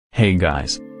Hey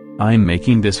guys. I'm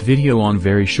making this video on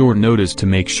very short notice to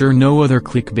make sure no other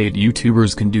clickbait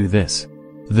YouTubers can do this.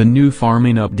 The new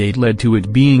farming update led to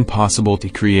it being possible to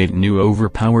create new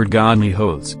overpowered godly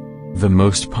hoes. The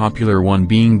most popular one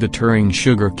being the Turing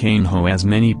sugarcane hoe, as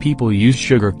many people use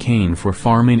sugarcane for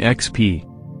farming XP.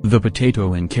 The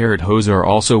potato and carrot hoes are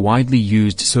also widely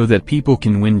used so that people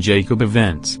can win Jacob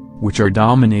events, which are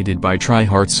dominated by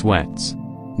tryhard sweats.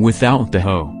 Without the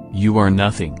hoe, you are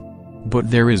nothing.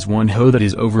 But there is one hoe that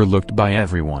is overlooked by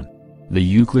everyone. The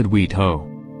Euclid wheat hoe.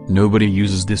 Nobody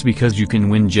uses this because you can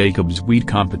win Jacob's wheat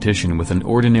competition with an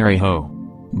ordinary hoe.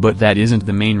 But that isn't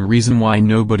the main reason why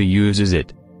nobody uses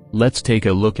it. Let's take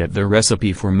a look at the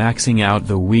recipe for maxing out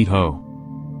the wheat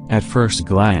hoe. At first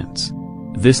glance,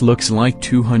 this looks like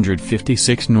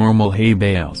 256 normal hay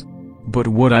bales. But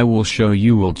what I will show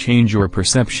you will change your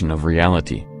perception of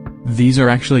reality. These are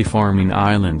actually farming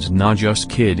islands, not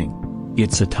just kidding.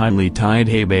 It's a tightly tied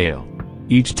hay bale.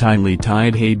 Each tightly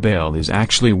tied hay bale is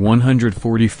actually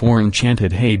 144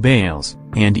 enchanted hay bales,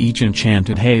 and each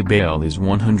enchanted hay bale is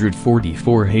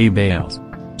 144 hay bales.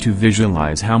 To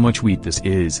visualize how much wheat this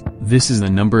is the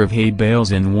number of hay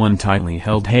bales in one tightly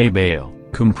held hay bale,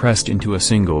 compressed into a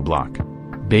single block.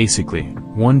 Basically,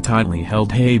 one tightly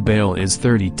held hay bale is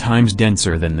 30 times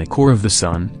denser than the core of the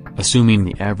sun, assuming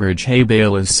the average hay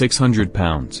bale is 600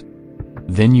 pounds.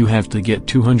 Then you have to get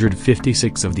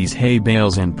 256 of these hay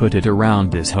bales and put it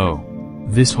around this hoe.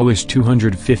 This hoe is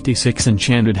 256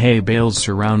 enchanted hay bales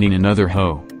surrounding another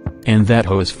hoe. And that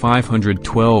hoe is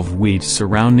 512 wheat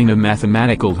surrounding a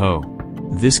mathematical hoe.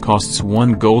 This costs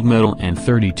 1 gold medal and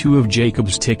 32 of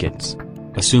Jacob's tickets.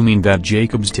 Assuming that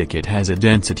Jacob's ticket has a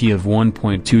density of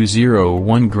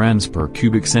 1.201 grams per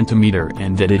cubic centimeter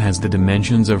and that it has the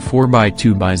dimensions of 4 by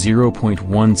 2 by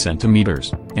 0.1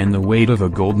 centimeters, and the weight of a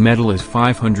gold medal is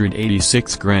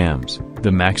 586 grams, the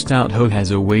maxed out hoe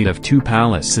has a weight of 2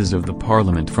 palaces of the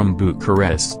parliament from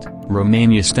Bucharest,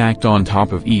 Romania stacked on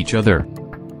top of each other.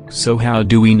 So how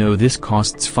do we know this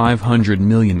costs 500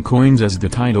 million coins as the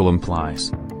title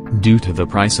implies? Due to the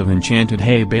price of enchanted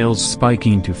hay bales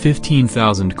spiking to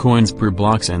 15,000 coins per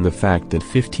blocks and the fact that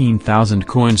 15,000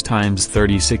 coins times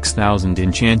 36,000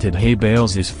 enchanted hay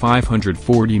bales is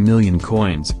 540 million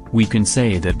coins, we can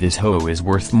say that this hoe is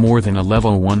worth more than a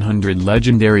level 100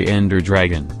 legendary Ender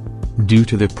Dragon. Due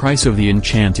to the price of the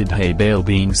enchanted hay bale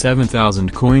being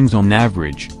 7,000 coins on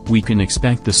average, we can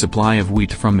expect the supply of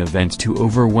wheat from events to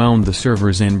overwhelm the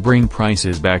servers and bring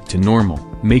prices back to normal,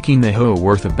 making the hoe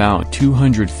worth about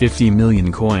 250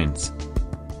 million coins.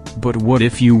 But what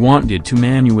if you wanted to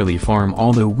manually farm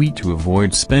all the wheat to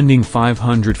avoid spending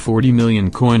 540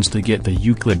 million coins to get the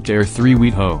Euclid Tier 3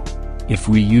 wheat hoe? If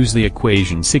we use the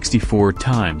equation 64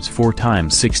 times 4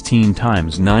 times 16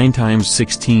 times 9 times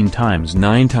 16 times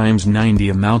 9 times 9, the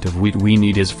amount of wheat we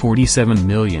need is 47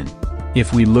 million.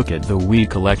 If we look at the wheat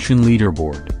collection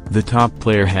leaderboard, the top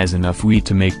player has enough wheat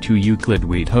to make 2 Euclid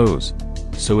wheat hoes.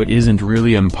 So it isn't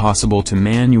really impossible to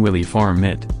manually farm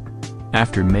it.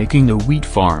 After making a wheat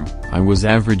farm, I was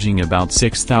averaging about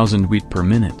 6,000 wheat per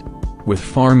minute. With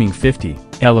farming 50,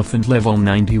 elephant level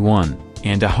 91,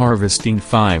 and a harvesting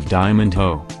 5 diamond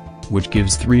hoe, which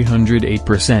gives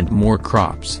 308% more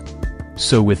crops.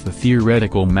 So with the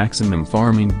theoretical maximum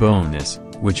farming bonus,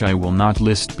 which I will not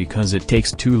list because it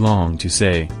takes too long to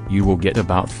say, you will get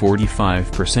about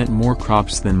 45% more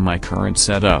crops than my current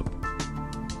setup,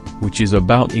 which is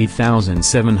about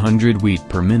 8,700 wheat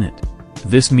per minute.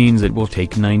 This means it will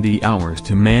take 90 hours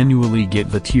to manually get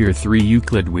the Tier 3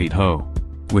 Euclid wheat hoe,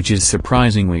 which is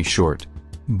surprisingly short.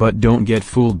 But don't get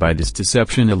fooled by this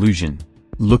deception illusion.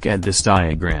 Look at this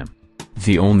diagram.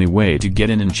 The only way to get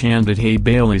an enchanted hay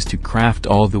bale is to craft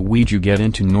all the wheat you get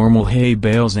into normal hay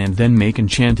bales and then make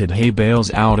enchanted hay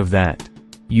bales out of that.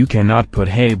 You cannot put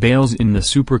hay bales in the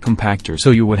super compactor,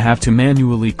 so you would have to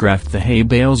manually craft the hay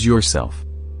bales yourself.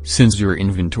 Since your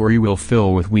inventory will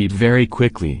fill with wheat very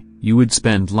quickly, you would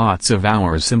spend lots of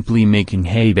hours simply making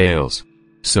hay bales.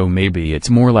 So maybe it's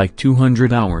more like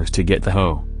 200 hours to get the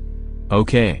hoe.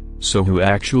 Okay, so who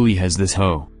actually has this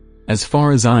hoe? As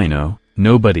far as I know,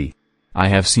 nobody. I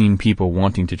have seen people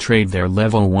wanting to trade their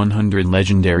level 100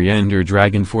 legendary Ender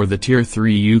Dragon for the Tier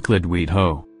 3 Euclid wheat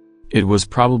hoe. It was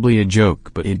probably a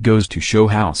joke, but it goes to show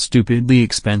how stupidly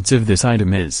expensive this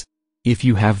item is. If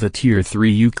you have the Tier 3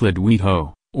 Euclid wheat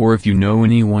hoe, or if you know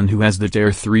anyone who has the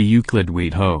Tier 3 Euclid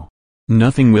wheat hoe,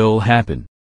 nothing will happen.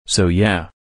 So yeah.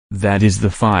 That is the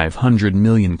 500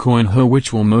 million coin hoe,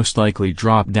 which will most likely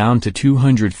drop down to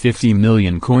 250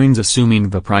 million coins assuming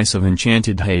the price of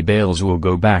enchanted hay bales will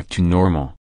go back to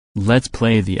normal. Let's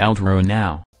play the outro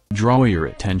now. Draw your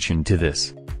attention to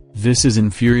this. This is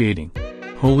infuriating.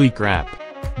 Holy crap.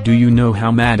 Do you know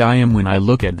how mad I am when I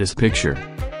look at this picture?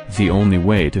 The only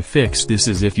way to fix this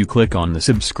is if you click on the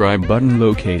subscribe button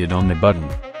located on the button.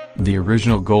 The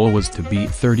original goal was to beat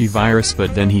 30 virus,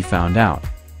 but then he found out.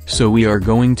 So we are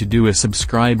going to do a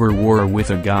subscriber war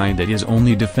with a guy that is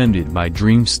only defended by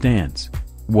Dream Stance.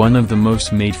 One of the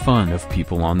most made fun of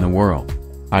people on the world.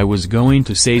 I was going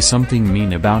to say something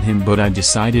mean about him, but I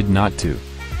decided not to.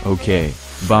 Okay,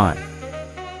 bye.